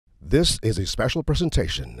This is a special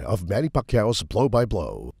presentation of Manny Pacquiao's Blow by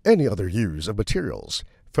Blow. Any other use of materials,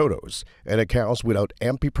 photos, and accounts without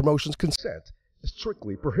MP Promotions' consent is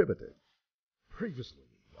strictly prohibited. Previously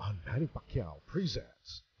on Manny Pacquiao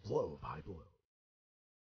presents Blow by Blow.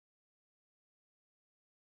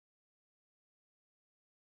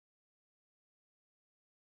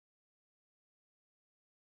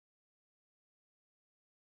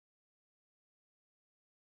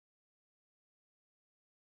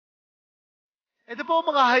 Ito po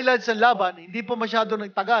mga highlights ng laban, hindi po masyado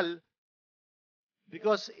nagtagal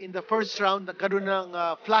because in the first round, nagkaroon ng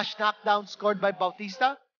flash knockdown scored by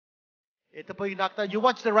Bautista. Ito po yung knockdown. You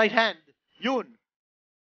watch the right hand. Yun.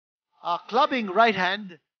 Clubbing right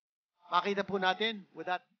hand. Makita po natin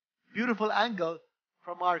with that beautiful angle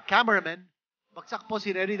from our cameraman. Bagsak po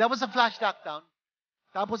si Neri. That was a flash knockdown.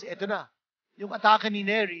 Tapos ito na. Yung atake ni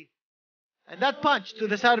Neri. And that punch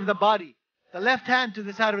to the side of the body. The left hand to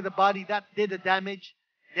the side of the body, that did the damage.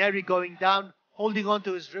 Neri going down, holding on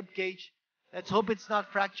to his rib cage. Let's hope it's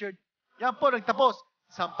not fractured. Yan po, nagtapos.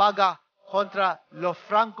 Sampaga kontra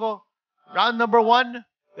Lofranco. Round number 1,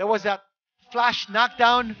 there was that flash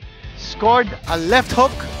knockdown. Scored a left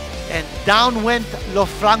hook, and down went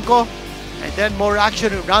Lofranco. And then more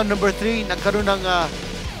action in round number 3. Nagkaroon ng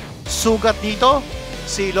sugat dito.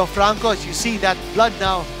 Si Lofranco, as you see that blood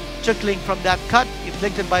now trickling from that cut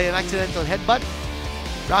inflicted by an accidental headbutt.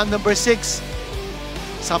 Round number 6,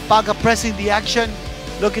 Sampaga pressing the action,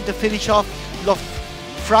 looking to finish off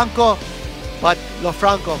Lofranco, but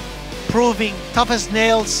Lofranco proving tough as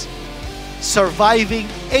nails, surviving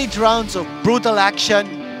 8 rounds of brutal action,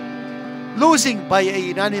 losing by a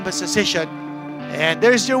unanimous decision. And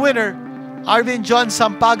there's your winner, Arvin John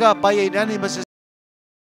Sampaga, by a unanimous decision.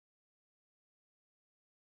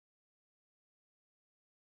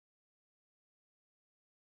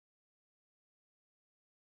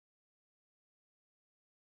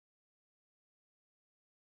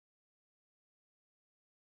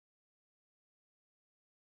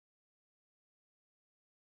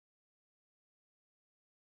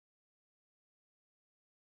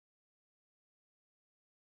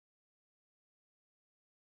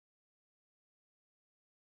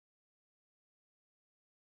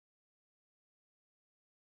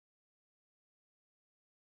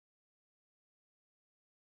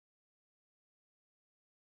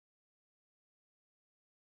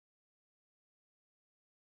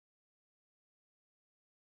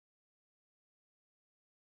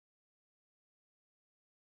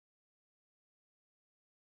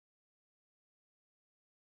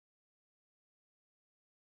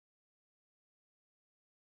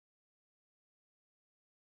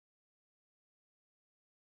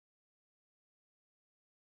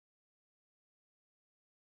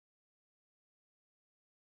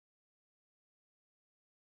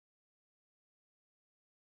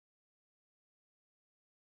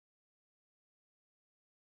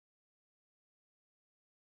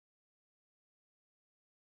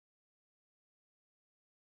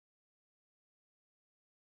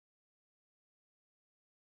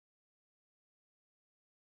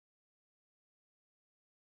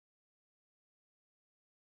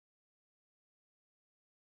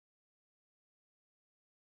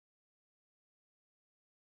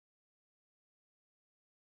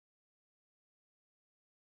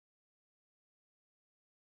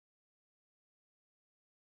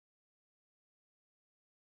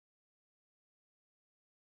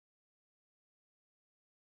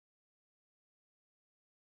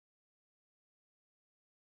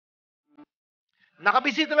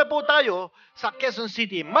 Nakabisita na po tayo sa Quezon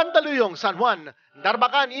City, Mandaluyong, San Juan,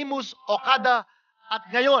 Bakbakan, Imus, Okada, at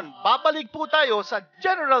ngayon, babalik po tayo sa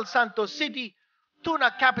General Santos City,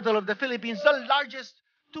 tuna capital of the Philippines, the largest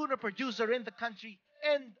tuna producer in the country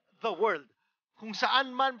and the world. Kung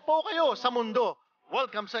saan man po kayo sa mundo,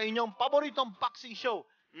 welcome sa inyong paboritong boxing show.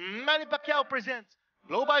 Manny Pacquiao presents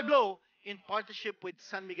Blow by Blow in partnership with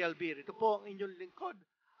San Miguel Beer. Ito po ang inyong lingkod,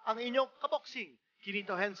 ang inyong kaboxing,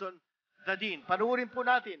 Kinito Henson Dadin. Panuorin po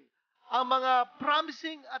natin ang mga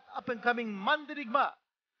promising at up-and-coming mandirigma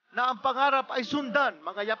na ang pangarap ay sundan,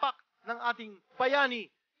 mga yapak ng ating bayani,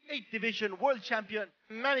 8th Division World Champion,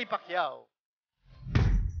 Manny Pacquiao.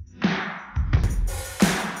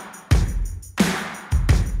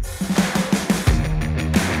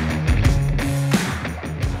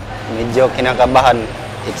 Medyo kinakabahan,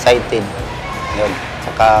 excited. Yun.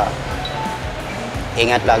 Saka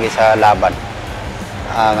ingat lagi sa laban.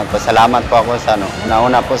 Nagpasalamat po ako sa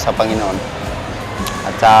una-una po sa Panginoon.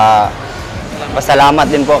 At pasalamat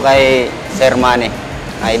din po kay Sir Manny,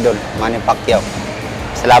 Idol, Manny Pacquiao.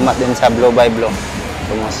 Salamat din sa Blow by Blow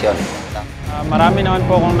promosyon. Marami naman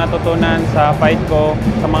po akong natutunan sa fight ko,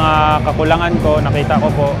 sa mga kakulangan ko, nakita ko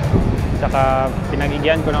po. Tsaka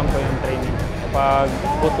pinag-igihan ko naman po yung training. Kapag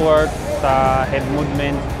footwork, sa head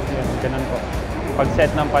movement, yun, ganun po.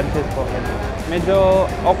 Pag-set ng punches po, ganun. Medyo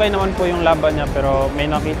okay naman po yung laban niya, pero may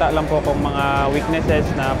nakita lang po akong mga weaknesses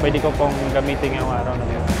na pwede ko pong gamitin ngayong araw na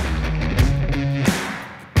yun.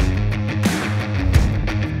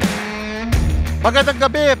 Magandang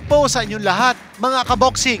gabi po sa inyong lahat, mga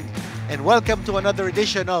kaboxing. And welcome to another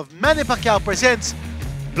edition of Manny Pacquiao Presents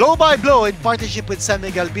Blow by Blow in partnership with San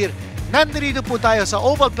Miguel Beer. Nandito po tayo sa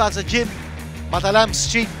Oval Plaza Gym, Matalam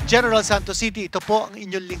Street, General Santos City. Ito po ang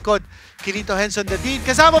inyong lingkod, Kirito Henson Dadin.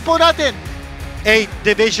 Kasama po natin, 8th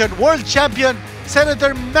Division World Champion,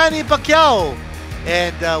 Senator Manny Pacquiao.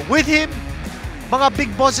 And with him, mga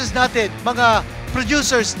big bosses natin, mga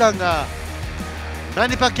producers ng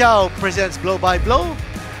Manny Pacquiao Presents Blow by Blow,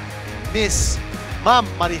 Miss Ma'am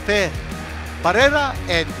Marife Barrera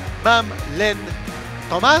and Ma'am Len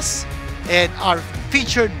Tomas. And our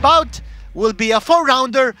featured bout will be a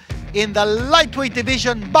 4-rounder in the lightweight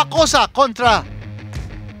division, Bacosa kontra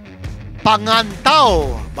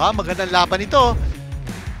Pangantao. Magandang laban ito.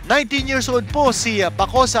 19 years old po si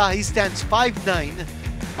Bacosa. He stands 5'9".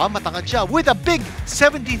 Matangad siya with a big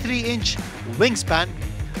 73-inch wingspan.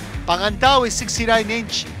 Pangantao is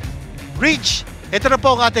 69-inch reach. Ito na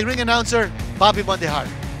po ang ating ring announcer, Bobby Mondehar.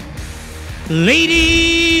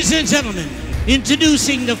 Ladies and gentlemen,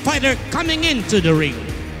 introducing the fighter coming into the ring,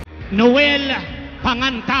 Noel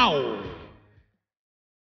Pangantao.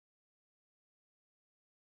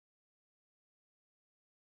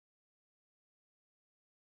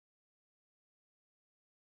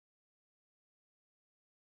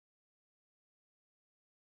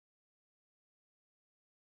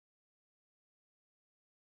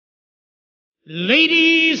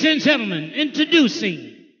 Ladies and gentlemen,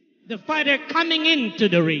 introducing the fighter coming into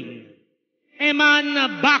the ring,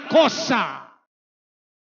 Eman Bacosa.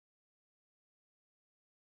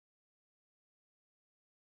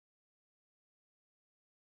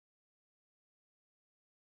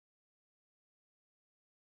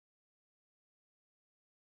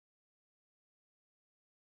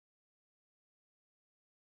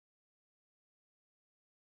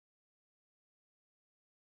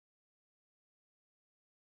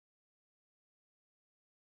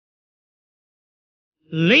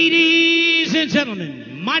 Ladies and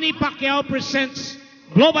gentlemen, Manny Pacquiao presents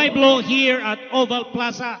Blow by Blow here at Oval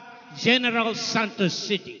Plaza, General Santos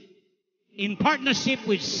City, in partnership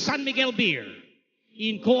with San Miguel Beer,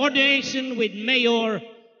 in coordination with Mayor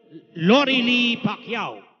Lori Lee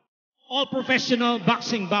Pacquiao. All professional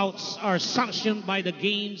boxing bouts are sanctioned by the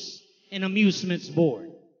Games and Amusements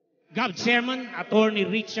Board. GAB Chairman, Attorney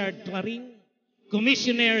Richard Clarin,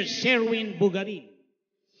 Commissioner Sherwin Bugarin,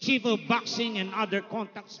 Chief of Boxing and Other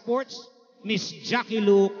Contact Sports, Ms. Jackie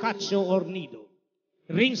Lou Cacho Ornido.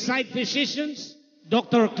 Ringside Physicians,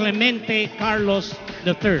 Dr. Clemente Carlos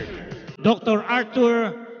III, Dr.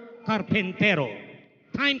 Arthur Carpentero.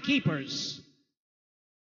 Timekeepers,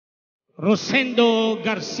 Rosendo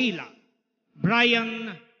Garcila,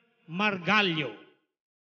 Brian Margallo.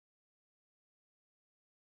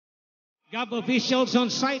 GAB officials on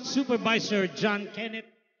site, Supervisor John Kenneth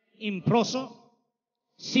Improso,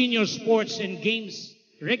 Senior Sports and Games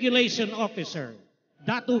Regulation Officer,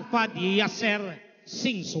 Datu Fad Yasser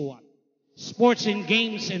Singsuat. Sports and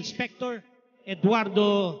Games Inspector,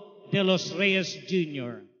 Eduardo de los Reyes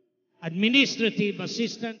Jr. Administrative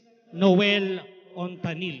Assistant, Noel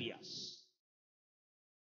Ontanillas.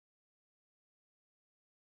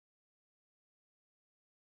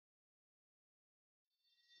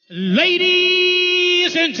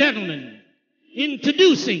 Ladies and gentlemen,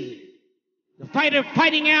 introducing the fighter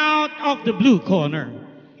fighting out of the blue corner.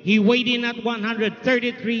 He weighed in at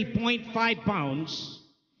 133.5 pounds.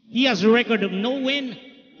 He has a record of no win,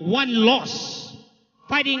 1 loss.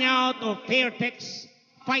 Fighting out of Fairtex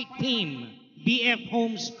Fight Team, BF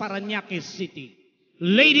Homes, Parañaque City.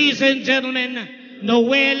 Ladies and gentlemen,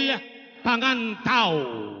 Noel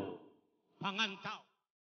Pangantao. Pangantao.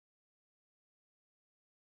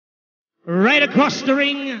 Right across the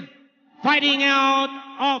ring, fighting out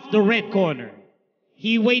of the red corner.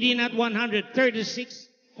 He weighed in at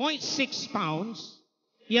 136.6 pounds.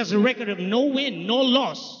 He has a record of no win, no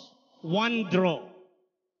loss, 1 draw.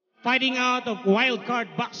 Fighting out of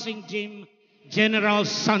Wildcard Boxing Gym, General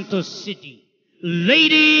Santos City.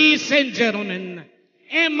 Ladies and gentlemen,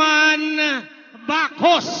 Eman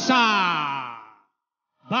Bacosa.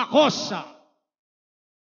 Bacosa.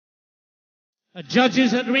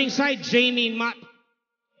 Judges at ringside, Jamie Matt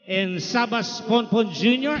and Sabas Ponpon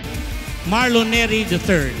Jr., Marlon Neri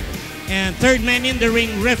III, And third man in the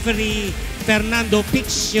ring, referee Fernando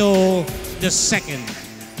Pacquiao II.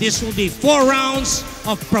 This will be 4 rounds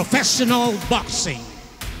of professional boxing.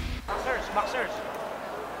 Boxers.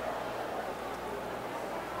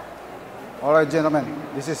 All right, gentlemen,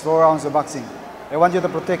 this is 4 rounds of boxing. I want you to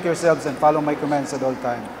protect yourselves and follow my commands at all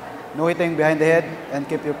time. No hitting behind the head and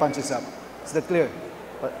keep your punches up. Is that clear?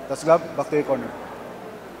 That's glove, back to your corner.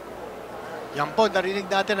 Yan po,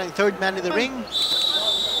 narinig natin ang third man in the ring.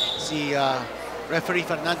 Si referee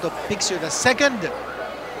Fernando Pacquiao II.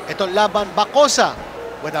 Itong laban Bacosa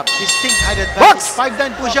with a distinct height advantage.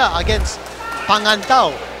 5'9" po siya against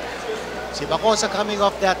Pangantao. Si Bacosa coming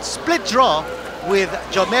off that split draw with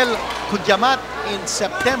Jomel Kudyamat in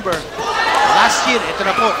September last year. Ito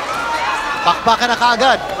na po. Bakbakan na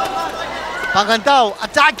kaagad. Pangantao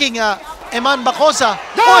attacking Eman Bacosa.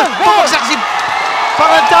 Pumagsak si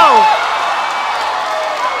Pangantao.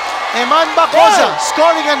 Eman Bacosa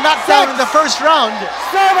scoring a knockdown in the first round.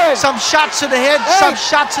 Some shots to the head, some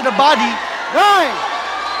shots to the body.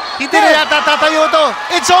 Hindi na yata tatayo to.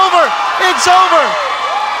 It's over! It's over!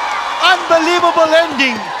 Unbelievable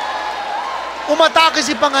ending. Umatake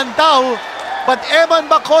si Pangantao, but Eman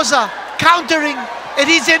Bacosa countering, and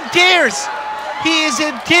he's in tears. He is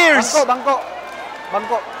in tears. Bangko.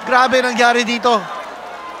 Grabe nangyari dito.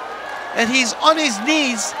 And he's on his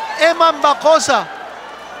knees, Eman Bacosa,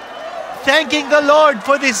 thanking the Lord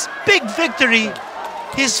for this big victory.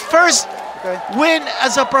 His first win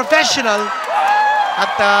as a professional.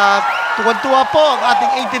 At tuwan-tuwa po ang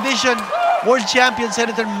ating 8th Division World Champion,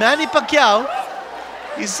 Senator Manny Pacquiao.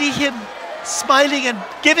 You see him smiling and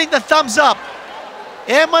giving the thumbs up.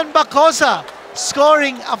 Eman Bacosa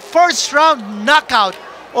scoring a first-round knockout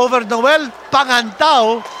over Noel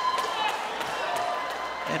Pangantao.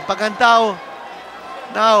 And Pangantao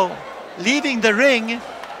now leaving the ring.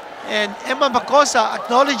 And Eman Bacosa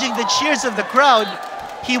acknowledging the cheers of the crowd.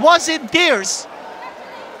 He was in tears.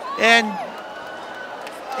 And,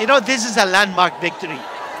 you know, this is a landmark victory.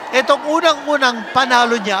 Itong unang-unang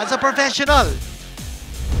panalo niya as a professional.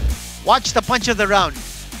 Watch the punch of the round.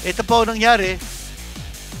 Ito po nangyari.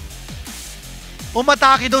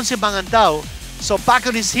 Umatake doon si Pangantao. So back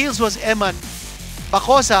on his heels was Eman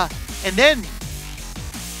Bacosa. And then,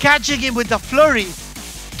 catching him with the flurry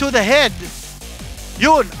to the head.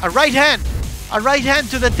 Yun, a right hand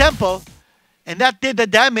to the temple, and that did the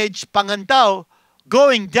damage. Pangantao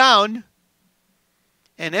going down,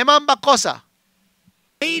 and Eman Bacosa.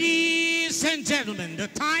 Ladies and gentlemen, the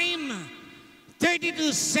time, 32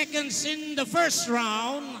 seconds in the first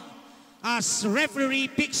round, as referee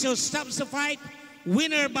Pacquiao stops the fight.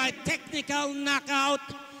 Winner by technical knockout,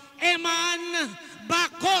 Eman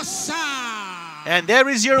Bacosa. And there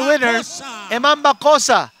is your winner, Eman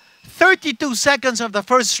Bacosa. 32 seconds of the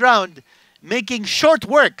first round, making short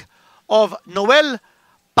work of Noel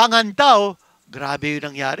Pangantao. Grabe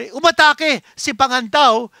yung nangyari. Umatake si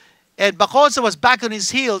Pangantao, and Bacosa was back on his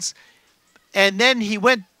heels. And then he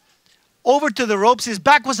went over to the ropes. His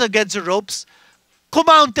back was against the ropes.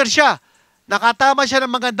 Kumounter siya. Nakatama siya ng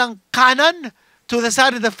magandang kanan to the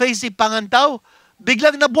side of the face ni Pangantao.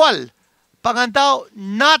 Biglang nabuwal. Pangantao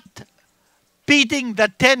not beating the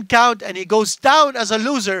 10 count, and he goes down as a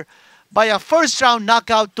loser by a first-round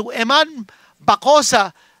knockout to Eman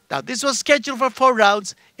Bacosa. Now, this was scheduled for 4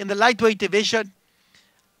 rounds in the lightweight division.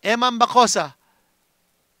 Eman Bacosa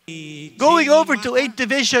going over to 8th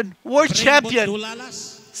Division World Champion.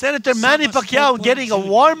 Senator Manny Pacquiao getting a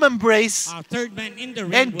warm embrace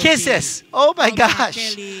and kisses. Oh my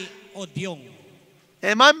gosh.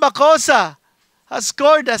 Eman Bacosa has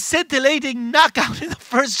scored a scintillating knockout in the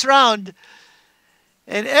first round.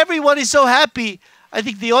 And everyone is so happy. I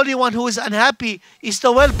think the only one who is unhappy is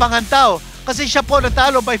Noel Pangantao kasi siya po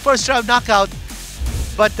natalo by first-round knockout.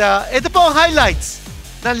 But ito po ang highlights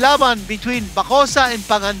ng laban between Bacosa and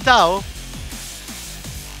Pangantao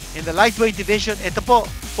in the lightweight division. Ito po,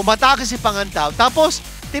 umatake si Pangantao. Tapos,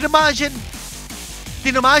 tinamaan siya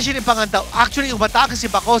ni Pangantao. Actually, umatake si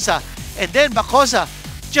Bacosa. And then Bacosa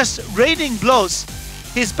just raining blows.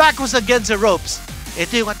 His back was against the ropes.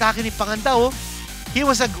 Ito yung atake ni Pangantao. He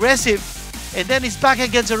was aggressive. And then he's back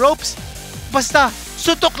against the ropes. Basta,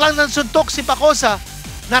 suntok lang ng suntok si Bacosa.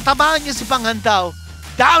 Natamaan niya si Pangantao.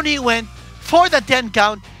 Down he went for the 10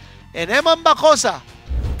 count. And Eman Bacosa,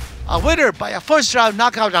 a winner by a first-round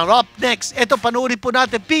knockout. Now up next, ito panuuri po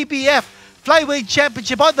natin, PBF Flyweight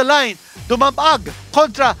Championship on the line. Dumambag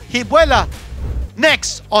kontra Hibuela.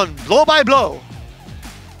 Next on Blow by Blow.